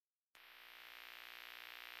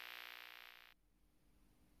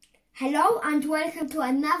Hello and welcome to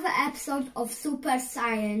another episode of Super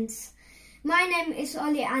Science. My name is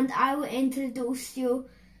Oli and I will introduce you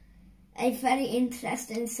a very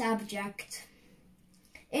interesting subject.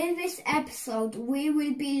 In this episode we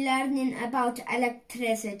will be learning about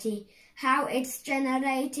electricity, how it's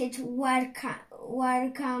generated, where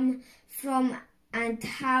come from and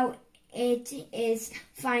how it is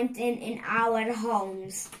found in our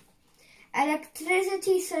homes.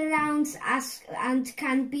 Electricity surrounds us and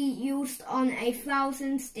can be used on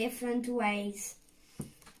 1,000 different ways.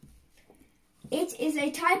 It is a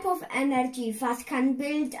type of energy that can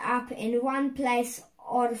build up in one place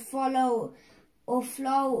or flow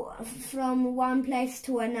from one place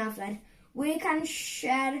to another. We can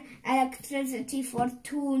share electricity for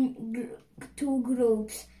two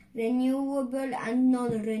groups, renewable and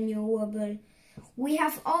non-renewable. We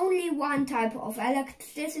have only one type of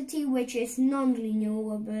electricity, which is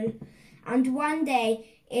non-renewable, and one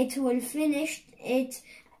day it will finish. It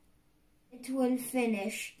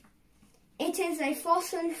is a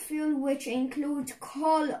fossil fuel which includes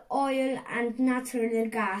coal, oil and natural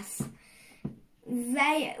gas.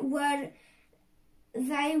 They were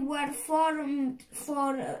formed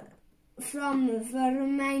from the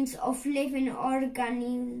remains of living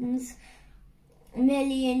organisms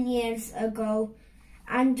million years ago,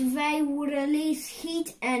 and they release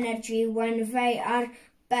heat energy when they are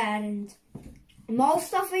burned.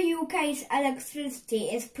 Most of the UK's electricity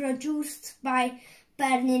is produced by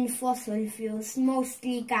burning fossil fuels,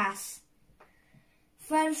 mostly gas.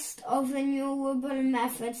 First of renewable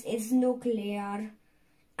methods is nuclear.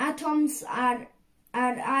 Atoms are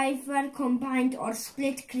either combined or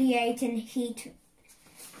split, creating heat.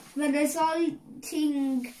 The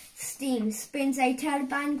resulting steam spins a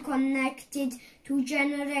turbine connected to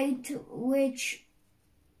generate which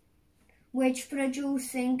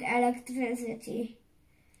producing electricity.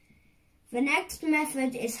 The next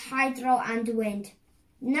method is hydro and wind.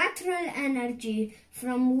 Natural energy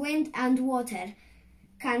from wind and water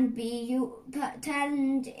can be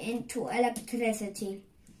turned into electricity.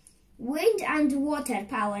 Wind and water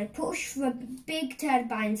power push the big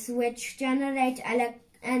turbines which generate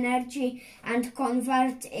energy and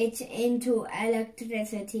convert it into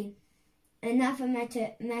electricity. Another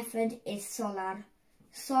method is solar.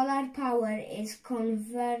 Solar power is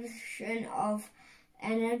conversion of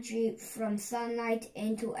energy from sunlight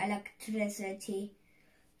into electricity.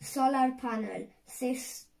 Solar panel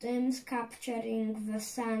systems capturing the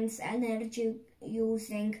sun's energy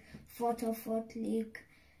using photovoltaic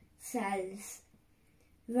cells.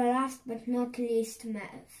 The last but not least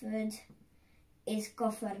method is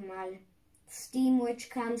geothermal. Steam which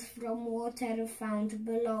comes from water found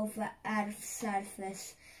below the Earth's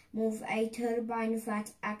surface moves a turbine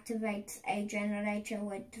that activates a generator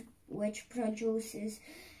which produces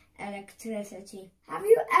electricity. Have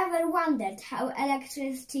you ever wondered how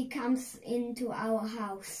electricity comes into our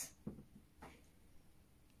house?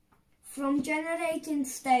 From generating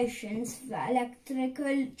stations, the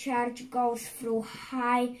electrical charge goes through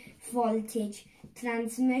high voltage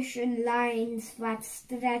transmission lines that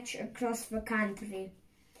stretch across the country.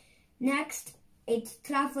 Next, it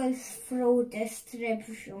travels through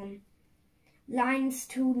distribution lines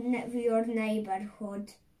to your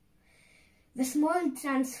neighborhood. The small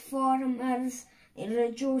transformers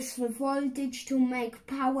reduce the voltage to make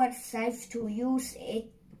power safe to use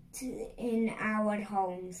it in our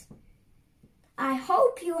homes. I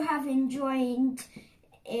hope you have enjoyed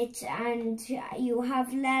it and you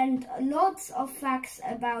have learned lots of facts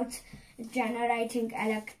about generating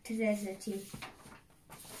electricity.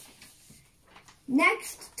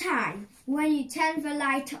 Next time, when you turn the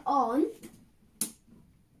light on,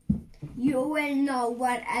 you will know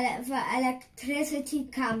where the electricity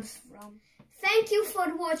comes from. Thank you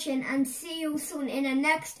for watching and see you soon in the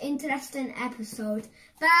next interesting episode.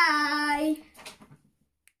 Bye!